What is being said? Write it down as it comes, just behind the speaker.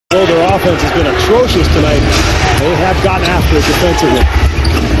Though their offense has been atrocious tonight, they have gotten after it defensively.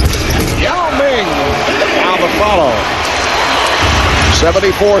 Yao Ming on the follow.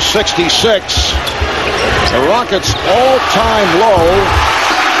 74-66. The Rockets' all-time low.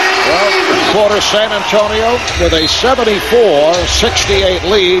 Well, quarter San Antonio with a 74-68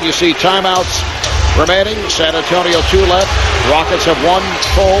 lead. You see timeouts remaining. San Antonio 2 left. Rockets have 1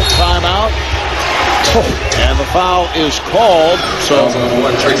 full timeout. And the foul is called. So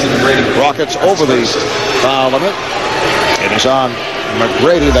Tracy McGrady. Rockets over the foul limit. It is on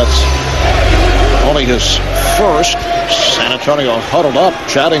McGrady. That's only his first. San Antonio huddled up,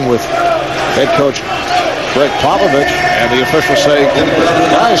 chatting with head coach Greg Popovich, and the officials say,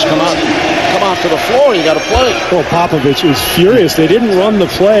 guys, come out to the floor. You got to play. Well, Popovich is furious. They didn't run the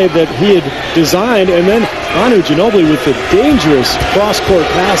play that he had designed, and then Manu Ginobili with the dangerous cross-court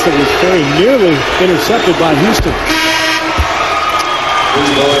pass that was very nearly intercepted by Houston.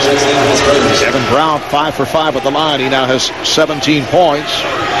 Evan Brown 5 for 5 at the line. He now has 17 points.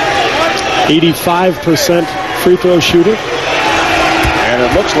 85% free throw shooter. And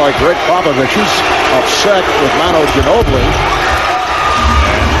it looks like Greg Popovich is upset with Manu Ginobili.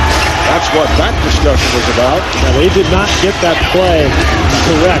 That's what that discussion was about. Now, they did not get that play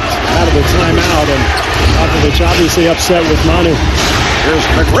correct out of the timeout, and Popovich obviously upset with Manu. Here's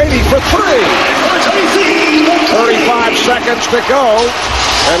McGrady for 3. 35 seconds to go.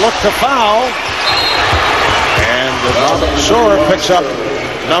 They look to foul. And Sora picks up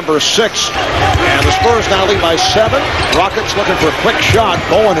number 6. And the Spurs now lead by 7. Rockets looking for a quick shot.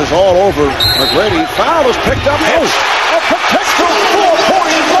 Bowen is all over McGrady. Foul is picked up. Oh, a potential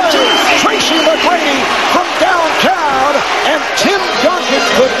 4-point play. Tracy McGrady from downtown. And Tim Duncan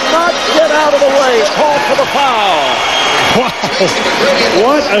could not get out of the way. It's called for the foul. Wow.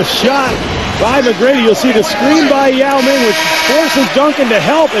 What a shot by McGrady. You'll see the screen by Yao Ming, which forces Duncan to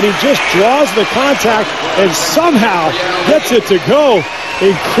help, and he just draws the contact and somehow gets it to go.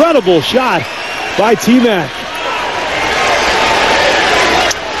 Incredible shot by Tmac.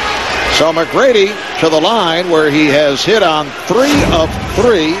 So McGrady to the line where he has hit on 3 of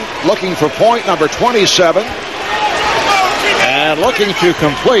 3, looking for point number 27, and looking to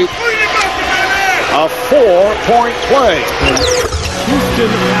complete a 4-point play. Houston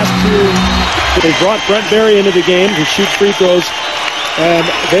has to. They brought Brent Berry into the game to shoot free throws, and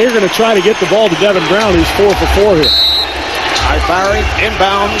they're going to try to get the ball to Devin Brown, who's 4 for 4 here. Barry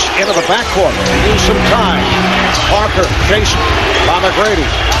inbounds into the backcourt to use some time. Parker chased by McGrady.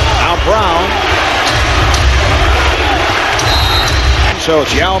 Now Brown. So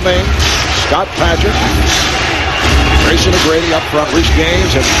it's Yao Ming, Scott Padgett, Tracy McGrady up front, Reese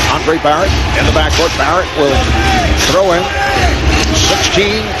Gaines, and Andre Barrett in the backcourt. Barrett will throw in.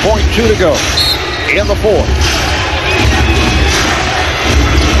 16.2 to go in the fourth.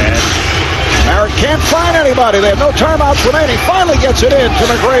 Barrett can't find anybody. They have no timeouts remaining. Finally gets it in to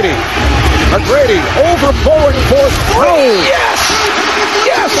McGrady. McGrady over Bowen for 3. Yes!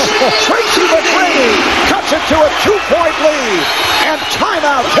 Yes! Tracy McGrady cuts it to a 2-point lead. And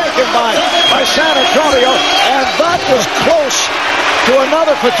timeout taken by San Antonio. And that was close to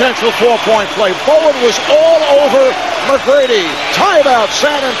another potential 4-point play. Bowen was all over McGrady. Timeout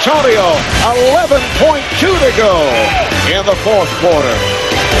San Antonio. 11.2 to go in the fourth quarter.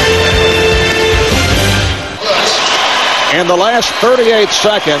 In the last 38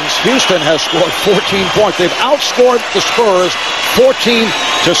 seconds, Houston has scored 14 points. They've outscored the Spurs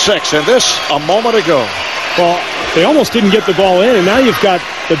 14-6, and this a moment ago. Well, they almost didn't get the ball in, and now you've got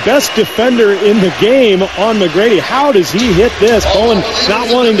the best defender in the game on McGrady. How does he hit this? Bowen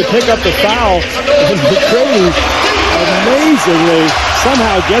not wanting to pick up the foul, and McGrady amazingly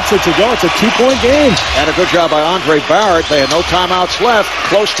somehow gets it to go. It's a 2-point game. And a good job by Andre Barrett. They had no timeouts left,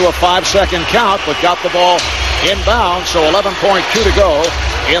 close to a 5-second count, but got the ball inbound, so 11.2 to go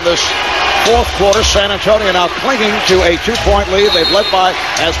in this fourth quarter. San Antonio now clinging to a 2-point lead. They've led by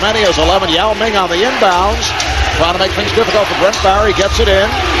as many as 11. Yao Ming on the inbounds, trying to make things difficult for Brent Barry. Gets it in.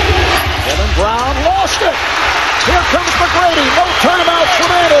 Kevin Brown lost it. Here comes McGrady. No timeouts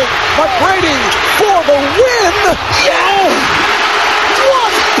remaining. McGrady for the win. Yeah!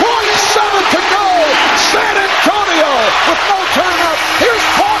 1.7 to go. San Antonio with no timeout. Here's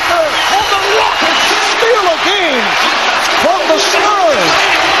Parker, and the Rockets steal a game from the Spurs.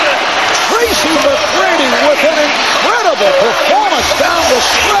 Tracy McGrady with an incredible performance down the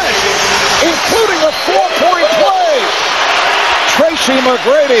stretch, including a 4-point play. Tracy Tracy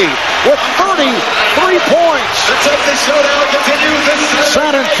McGrady with 33 points.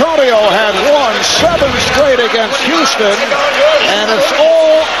 San Antonio had won 7 straight against Houston, and it's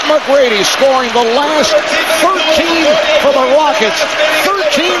all McGrady scoring the last 13 for the Rockets.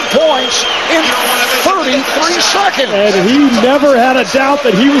 13 points in 33 seconds. And he never had a doubt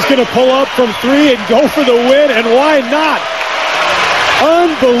that he was going to pull up from 3 and go for the win, and why not?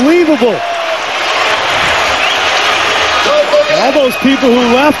 Unbelievable. All those people who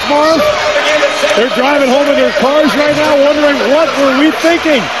left, Marv, they're driving home in their cars right now wondering, what were we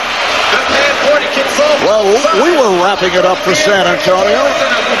thinking? Well, we were wrapping it up for San Antonio.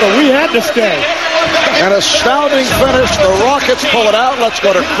 But we had to stay. An astounding finish. The Rockets pull it out. Let's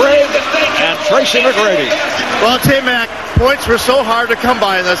go to Craig and Tracy McGrady. Well, Tmac, points were so hard to come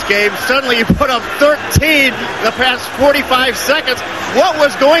by in this game. Suddenly you put up 13 in the past 45 seconds. What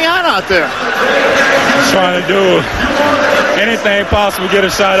was going on out there? Trying to do anything possible to get a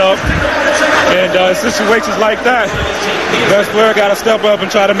shot up. And situations like that, best player got to step up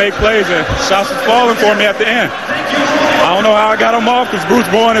and try to make plays. And shots was falling for me at the end. I don't know how I got him off because Bruce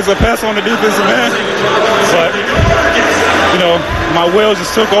Bowen is a pest on the defensive end. But, you know, my will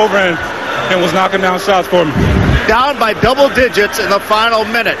just took over and was knocking down shots for me. Down by double digits in the final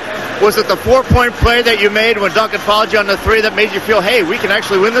minute. Was it the 4-point play that you made when Duncan fouled you on the 3 that made you feel, hey, we can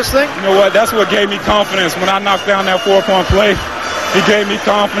actually win this thing? You know what? That's what gave me confidence. When I knocked down that 4-point play, it gave me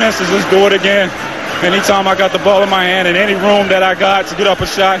confidence to just do it again. Anytime I got the ball in my hand in any room that I got to get up a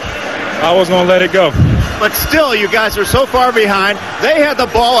shot, I was going to let it go. But still, you guys are so far behind. They had the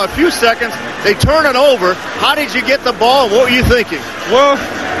ball a few seconds. They turn it over. How did you get the ball? What were you thinking? Well,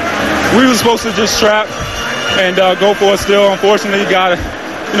 we were supposed to just trap and go for a steal. Unfortunately,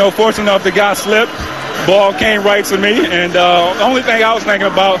 fortunate enough, the guy slipped. Ball came right to me, and the only thing I was thinking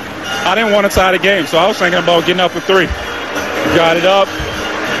about, I didn't want to tie the game, so I was thinking about getting up for 3. Got it up.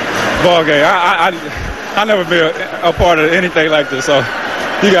 Ball game. I never been a part of anything like this, so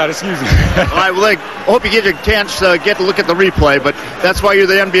you got to excuse me. All right, well, I hope you get a chance to get to look at the replay, but that's why you're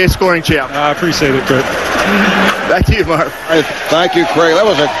the NBA scoring champ. I appreciate it, Kurt. Back to you, Mark. Thank you, Craig. That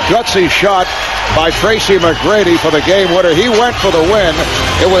was a gutsy shot by Tracy McGrady for the game winner. He went for the win.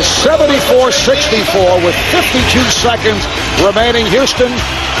 It was 74-64 with 52 seconds remaining. Houston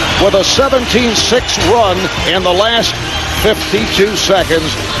with a 17-6 run in the last 52 seconds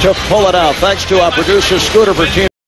to pull it out. Thanks to our producer, Scooter Bertino.